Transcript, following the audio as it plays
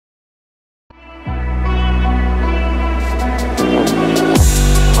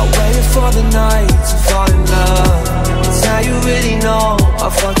for the night to fall in love. It's how you really know I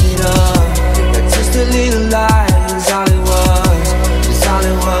fucked it up. That just a little lie is all it was. It's all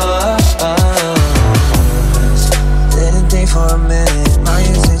it was. Didn't think for a minute. My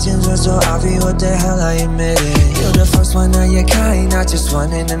intentions were so obvious, what the hell I admitted. You're the first one of your kind, not just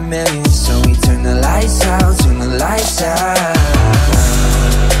one in a million. So we turn the lights out, turn the lights out.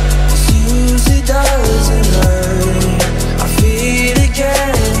 Usually doesn't hurt, I feel it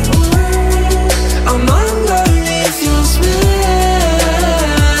again. I'm underneath your spell,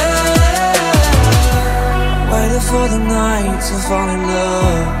 waiting for the night to fall in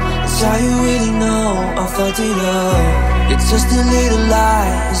love. It's how you really know I fucked it up. It's just a little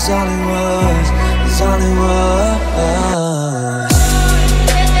lie, it's all it was. It's all it was.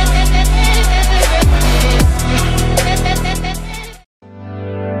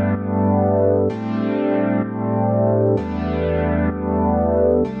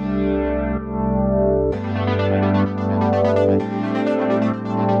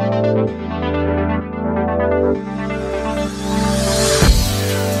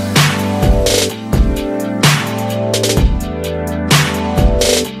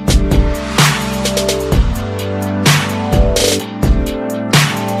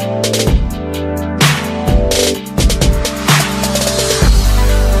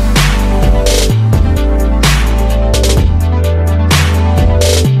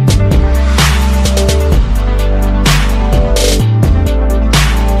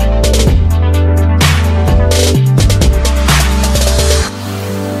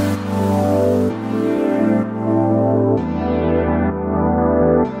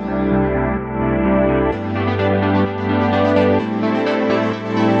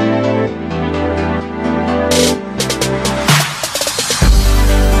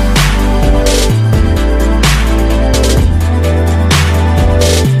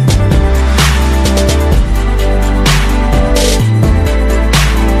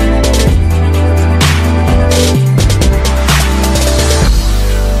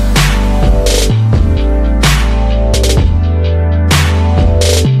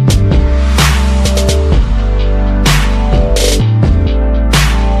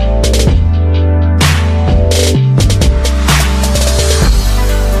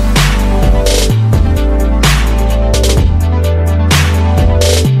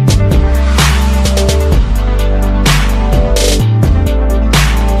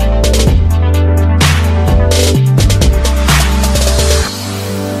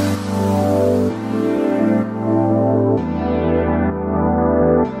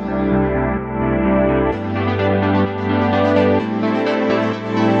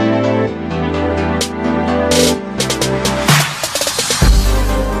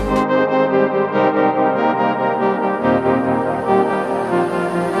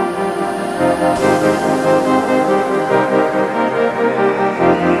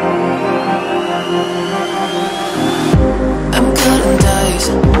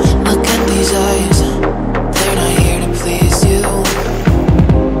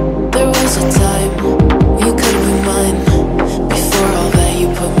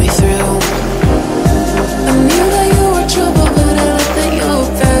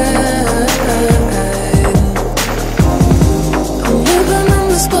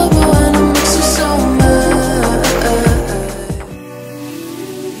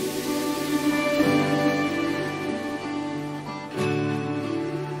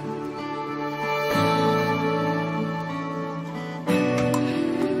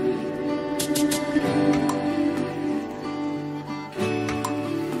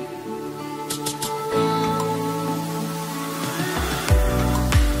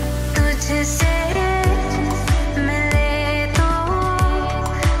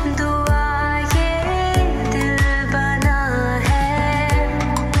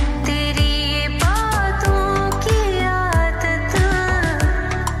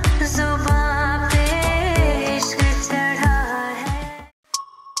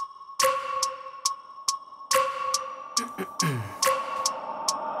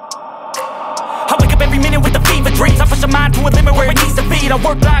 I wake up every minute with the fever dreams. I push my mind to a limit where it needs to be. I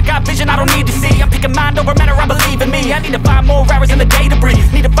work blind, got vision I don't need to see. I'm picking mind over matter, I believe in me. I need to find more hours in the day to breathe.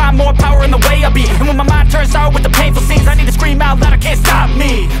 Need to find more power in the way I be. And when my mind turns sour with the painful scenes, I need to scream out loud, I can't stop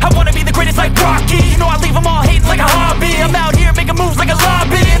me. I wanna be the greatest like Rocky. You know I leave them all hating like a hobby. I'm out here making moves like a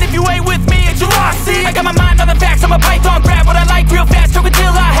lobby. And if you ain't with me, it's your loss, see. I got my mind on the facts, I'm a python. Grab what I like real fast, choke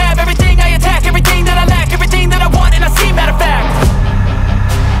until I have everything I attack, everything that I lack, everything that I want, and I see, matter of fact.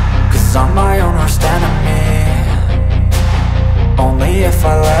 Cause I'm my own worst enemy, only if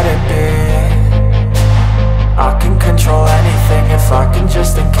I let it be. I can control anything if I can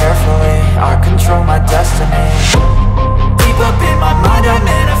just think carefully.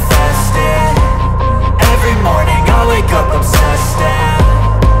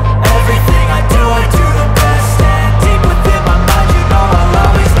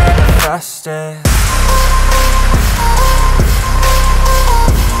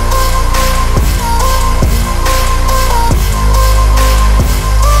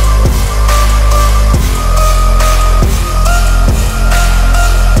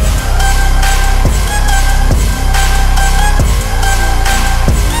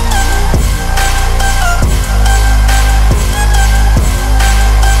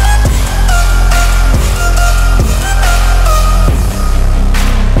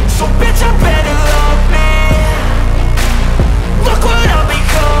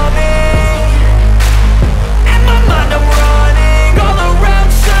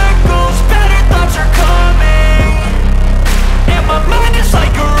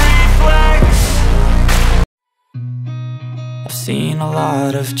 a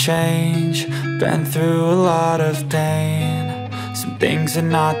lot of change, been through a lot of pain. Some things are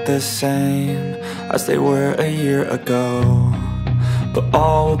not the same as they were a year ago, but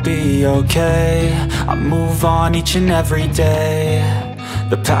all will be okay. I move on each and every day.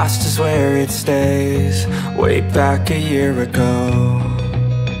 The past is where it stays, way back a year ago.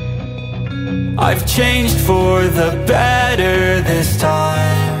 I've changed for the better this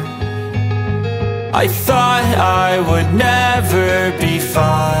time. I thought I would never be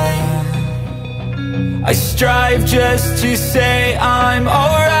fine. I strive just to say I'm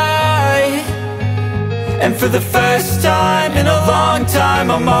alright, and for the first time in a long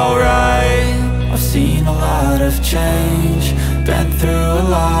time I'm alright. I've seen a lot of change, been through a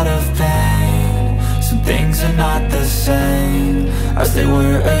lot of pain. Some things are not the same as they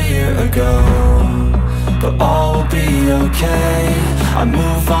were a year ago, but all will be okay. I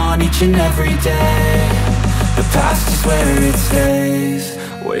move on each and every day. The past is where it stays,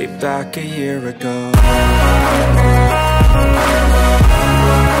 way back a year ago.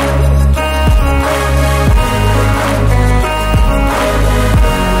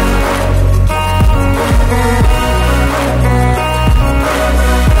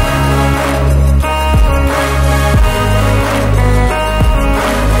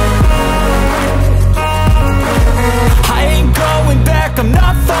 I'm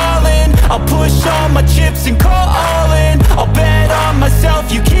not falling, I'll push all my chips and call all in. I'll bet on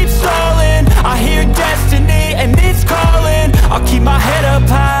myself, you keep stalling. I hear destiny and it's calling. I'll keep my head up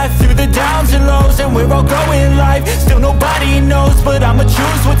high through the downs and lows, and we're all going life. Still nobody knows, but I'ma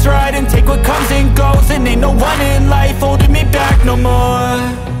choose what's right and take what comes and goes. And ain't no one in life holding me back no more.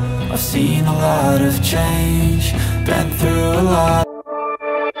 I've seen a lot of change, been through a lot.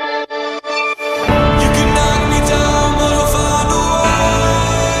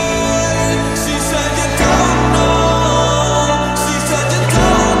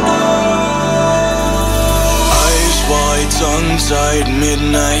 Tongue-tied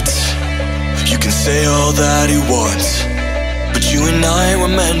midnight. You can say all that you want, but you and I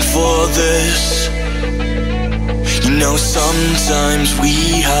were meant for this. You know, sometimes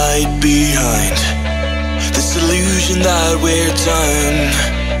we hide behind this illusion that we're done.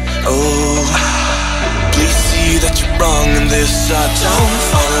 Oh, please see that you're wrong in this. I don't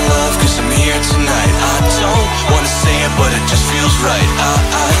fall in love cause I'm here tonight. I don't wanna say it, but it just feels right.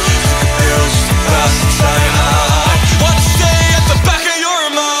 I think the girl just to pass the time.